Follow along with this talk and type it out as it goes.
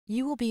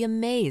You will be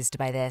amazed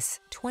by this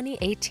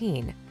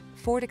 2018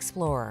 Ford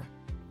Explorer.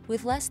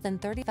 With less than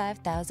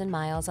 35,000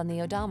 miles on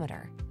the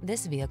odometer,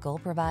 this vehicle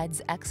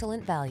provides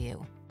excellent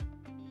value.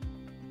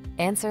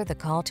 Answer the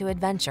call to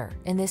adventure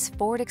in this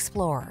Ford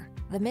Explorer,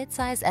 the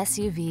midsize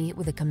SUV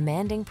with a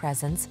commanding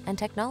presence and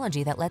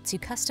technology that lets you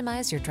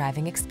customize your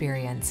driving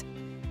experience.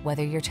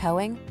 Whether you're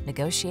towing,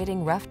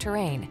 negotiating rough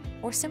terrain,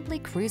 or simply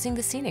cruising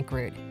the scenic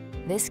route,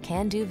 this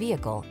can-do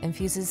vehicle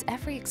infuses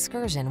every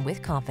excursion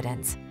with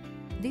confidence.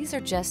 These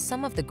are just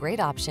some of the great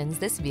options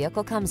this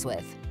vehicle comes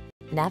with: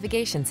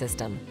 navigation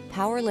system,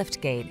 power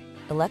liftgate,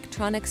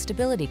 electronic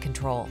stability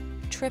control,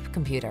 trip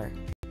computer,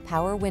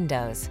 power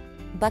windows,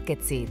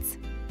 bucket seats,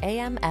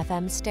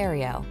 AM/FM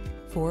stereo,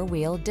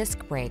 four-wheel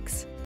disc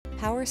brakes,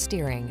 power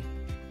steering.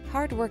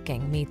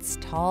 Hardworking meets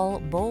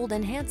tall, bold,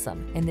 and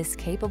handsome in this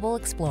capable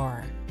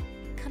Explorer.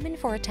 Come in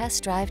for a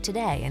test drive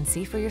today and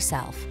see for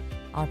yourself.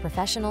 Our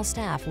professional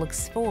staff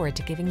looks forward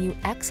to giving you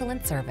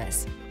excellent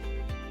service.